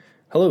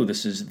Hello,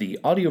 this is the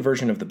audio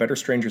version of the Better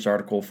Strangers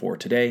article for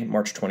today,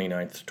 March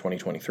 29th,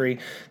 2023.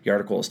 The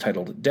article is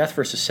titled Death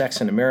versus Sex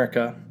in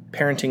America,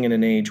 Parenting in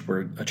an Age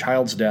Where a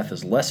Child's Death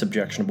is Less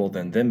Objectionable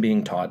Than Them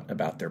Being Taught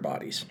About Their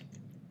Bodies.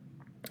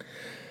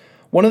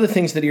 One of the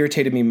things that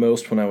irritated me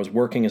most when I was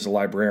working as a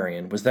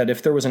librarian was that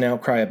if there was an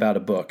outcry about a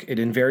book, it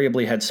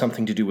invariably had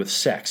something to do with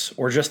sex,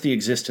 or just the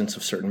existence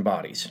of certain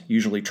bodies,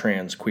 usually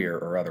trans, queer,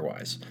 or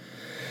otherwise.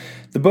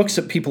 The books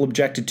that people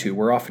objected to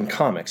were often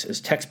comics,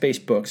 as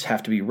text-based books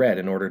have to be read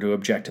in order to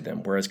object to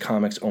them, whereas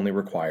comics only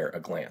require a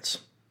glance.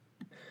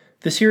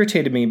 This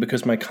irritated me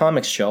because my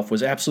comics shelf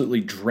was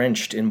absolutely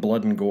drenched in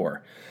blood and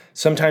gore.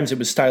 Sometimes it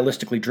was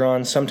stylistically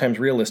drawn, sometimes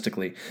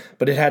realistically,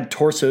 but it had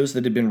torsos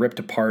that had been ripped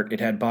apart, it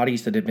had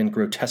bodies that had been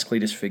grotesquely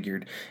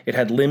disfigured, it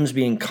had limbs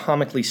being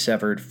comically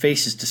severed,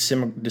 faces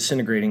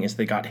disintegrating as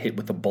they got hit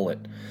with a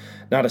bullet.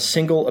 Not a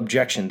single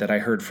objection that I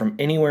heard from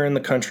anywhere in the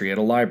country at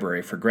a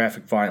library for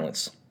graphic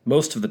violence.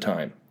 Most of the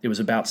time, it was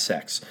about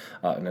sex.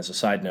 And as a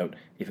side note,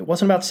 if it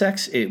wasn't about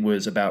sex, it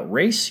was about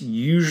race,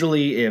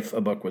 usually if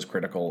a book was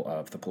critical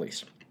of the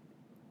police.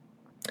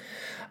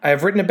 I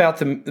have written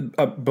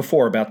about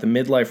before about the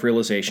midlife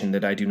realization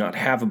that I do not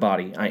have a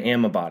body, I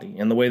am a body,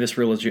 and the way this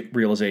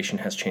realization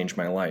has changed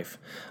my life.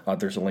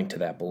 There's a link to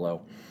that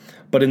below.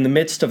 But in the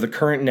midst of the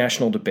current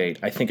national debate,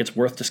 I think it's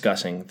worth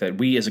discussing that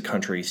we as a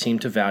country seem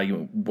to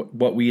value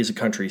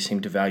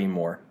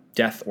more,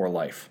 death or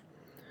life.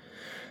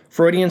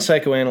 Freudian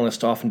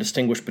psychoanalysts often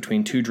distinguish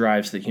between two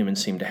drives that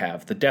humans seem to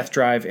have, the death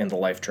drive and the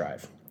life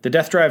drive. The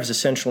death drive is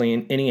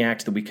essentially any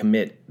act that we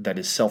commit that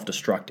is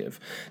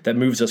self-destructive, that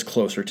moves us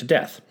closer to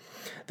death.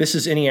 This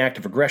is any act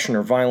of aggression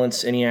or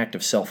violence, any act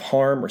of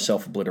self-harm or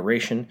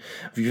self-obliteration.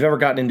 If you've ever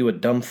gotten into a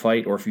dumb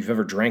fight or if you've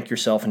ever drank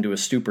yourself into a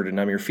stupor to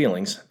numb your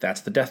feelings, that's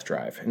the death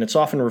drive, and it's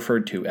often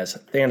referred to as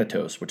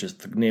Thanatos, which is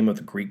the name of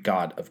the Greek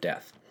god of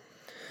death.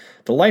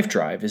 The life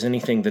drive is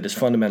anything that is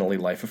fundamentally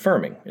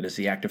life-affirming. It is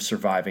the act of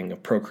surviving,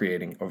 of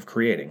procreating, of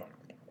creating.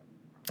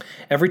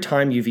 Every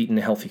time you've eaten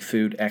healthy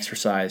food,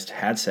 exercised,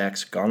 had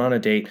sex, gone on a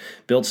date,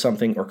 built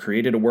something, or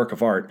created a work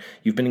of art,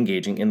 you've been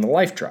engaging in the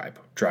life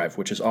drive,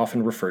 which is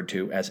often referred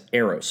to as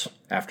Eros,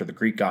 after the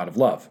Greek god of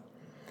love.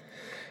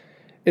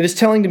 It is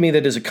telling to me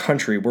that as a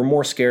country, we're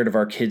more scared of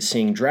our kids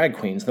seeing drag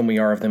queens than we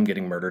are of them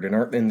getting murdered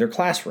in their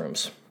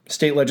classrooms.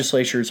 State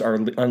legislatures are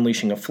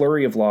unleashing a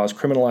flurry of laws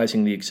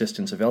criminalizing the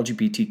existence of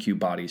LGBTQ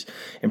bodies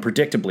and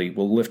predictably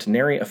will lift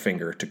nary a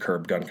finger to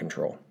curb gun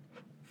control.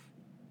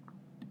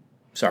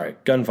 Sorry,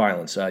 gun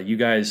violence. You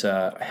guys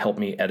help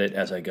me edit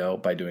as I go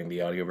by doing the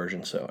audio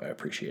version, so I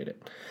appreciate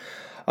it.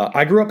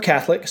 I grew up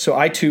Catholic, so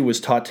I too was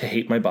taught to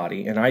hate my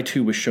body, and I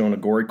too was shown a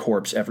gory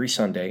corpse every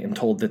Sunday and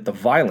told that the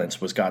violence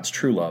was God's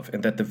true love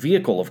and that the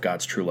vehicle of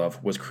God's true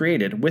love was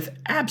created with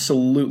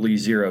absolutely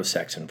zero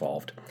sex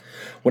involved.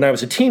 When I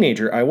was a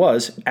teenager, I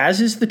was, as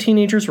is the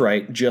teenager's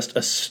right, just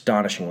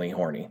astonishingly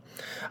horny.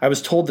 I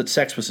was told that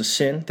sex was a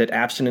sin, that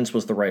abstinence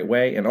was the right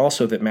way, and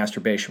also that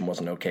masturbation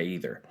wasn't okay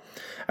either.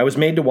 I was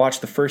made to watch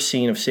the first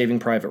scene of Saving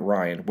Private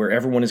Ryan, where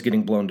everyone is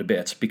getting blown to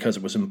bits, because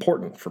it was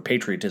important for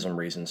patriotism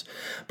reasons,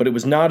 but it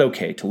was not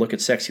okay to look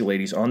at sexy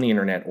ladies on the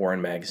internet or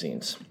in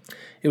magazines.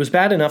 It was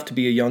bad enough to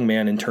be a young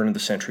man in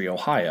turn-of-the-century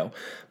Ohio.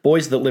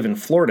 Boys that live in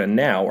Florida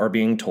now are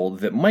being told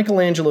that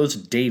Michelangelo's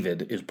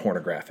David is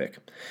pornographic.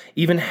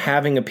 Even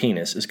having a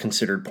penis is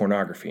considered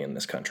pornography in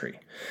this country.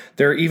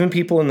 There are even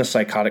people in the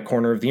psychotic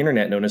corner of the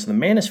internet known as the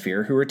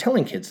manosphere who are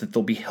telling kids that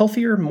they'll be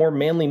healthier, more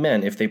manly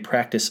men if they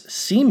practice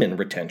semen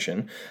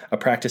retention, a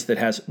practice that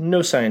has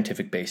no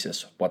scientific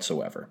basis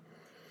whatsoever.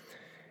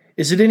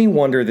 Is it any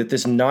wonder that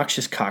this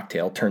noxious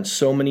cocktail turns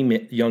so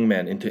many young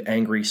men into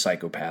angry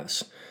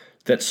psychopaths?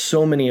 That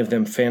so many of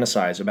them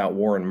fantasize about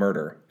war and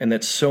murder, and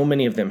that so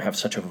many of them have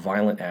such a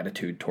violent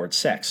attitude towards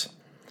sex?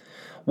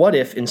 What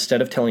if,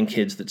 instead of telling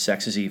kids that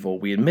sex is evil,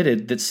 we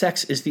admitted that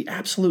sex is the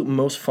absolute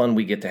most fun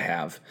we get to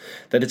have,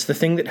 that it's the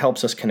thing that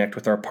helps us connect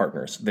with our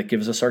partners, that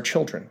gives us our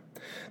children,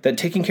 that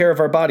taking care of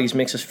our bodies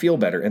makes us feel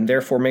better and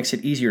therefore makes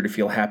it easier to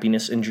feel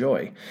happiness and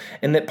joy,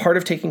 and that part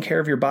of taking care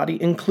of your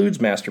body includes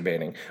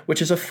masturbating,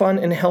 which is a fun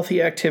and healthy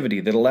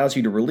activity that allows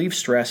you to relieve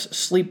stress,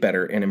 sleep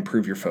better, and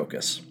improve your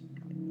focus?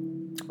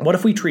 What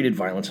if we treated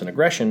violence and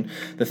aggression,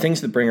 the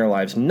things that bring our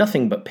lives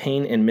nothing but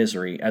pain and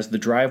misery, as the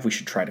drive we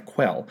should try to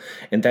quell,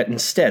 and that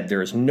instead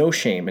there is no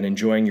shame in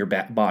enjoying your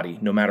body,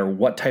 no matter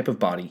what type of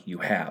body you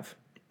have?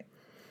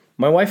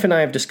 My wife and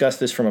I have discussed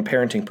this from a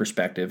parenting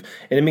perspective,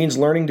 and it means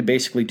learning to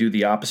basically do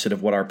the opposite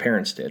of what our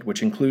parents did,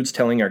 which includes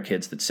telling our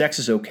kids that sex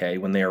is okay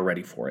when they are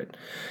ready for it.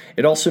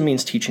 It also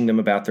means teaching them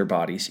about their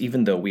bodies,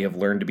 even though we have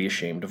learned to be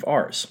ashamed of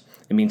ours.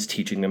 It means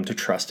teaching them to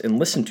trust and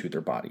listen to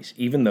their bodies,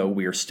 even though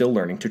we are still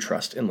learning to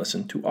trust and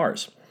listen to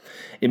ours.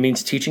 It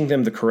means teaching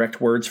them the correct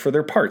words for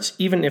their parts,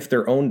 even if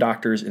their own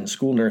doctors and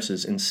school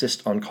nurses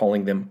insist on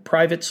calling them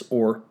privates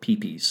or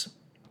peepees.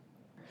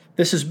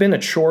 This has been a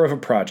chore of a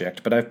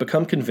project, but I've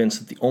become convinced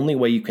that the only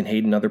way you can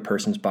hate another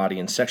person's body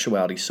and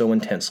sexuality so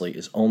intensely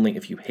is only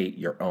if you hate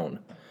your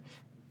own.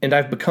 And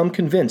I've become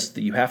convinced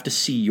that you have to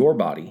see your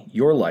body,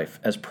 your life,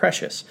 as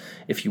precious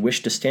if you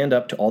wish to stand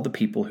up to all the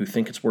people who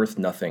think it's worth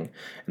nothing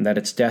and that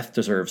its death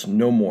deserves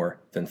no more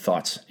than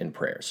thoughts and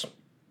prayers.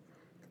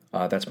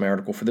 That's my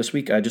article for this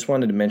week. I just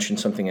wanted to mention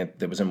something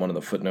that was in one of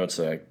the footnotes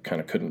that I kind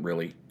of couldn't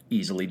really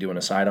easily do an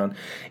aside on.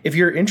 If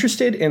you're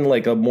interested in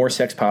like a more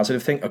sex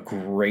positive thing, a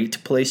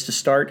great place to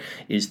start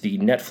is the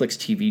Netflix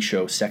TV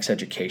show Sex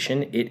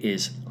Education. It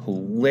is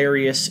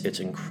hilarious. It's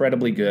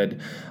incredibly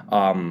good.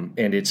 And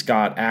it's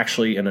got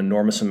actually an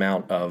enormous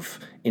amount of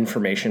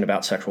information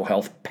about sexual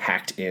health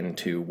packed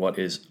into what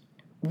is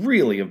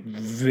really a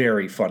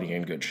very funny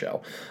and good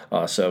show.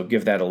 So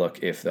give that a look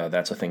if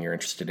that's a thing you're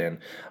interested in.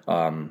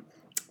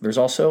 There's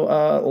also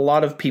a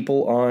lot of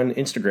people on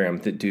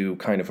Instagram that do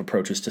kind of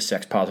approaches to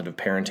sex-positive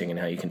parenting and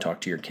how you can talk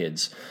to your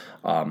kids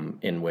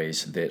in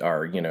ways that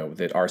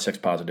are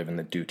sex-positive and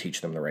that do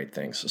teach them the right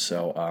things.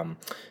 So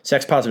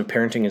sex-positive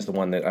parenting is the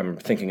one that I'm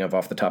thinking of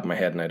off the top of my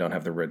head, and I don't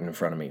have the written in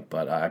front of me,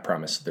 but I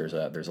promise there's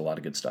a lot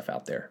of good stuff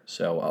out there.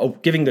 So,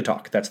 Giving the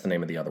Talk, that's the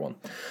name of the other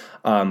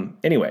one.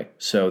 Anyway,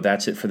 so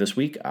that's it for this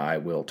week. I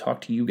will talk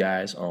to you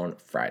guys on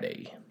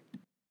Friday.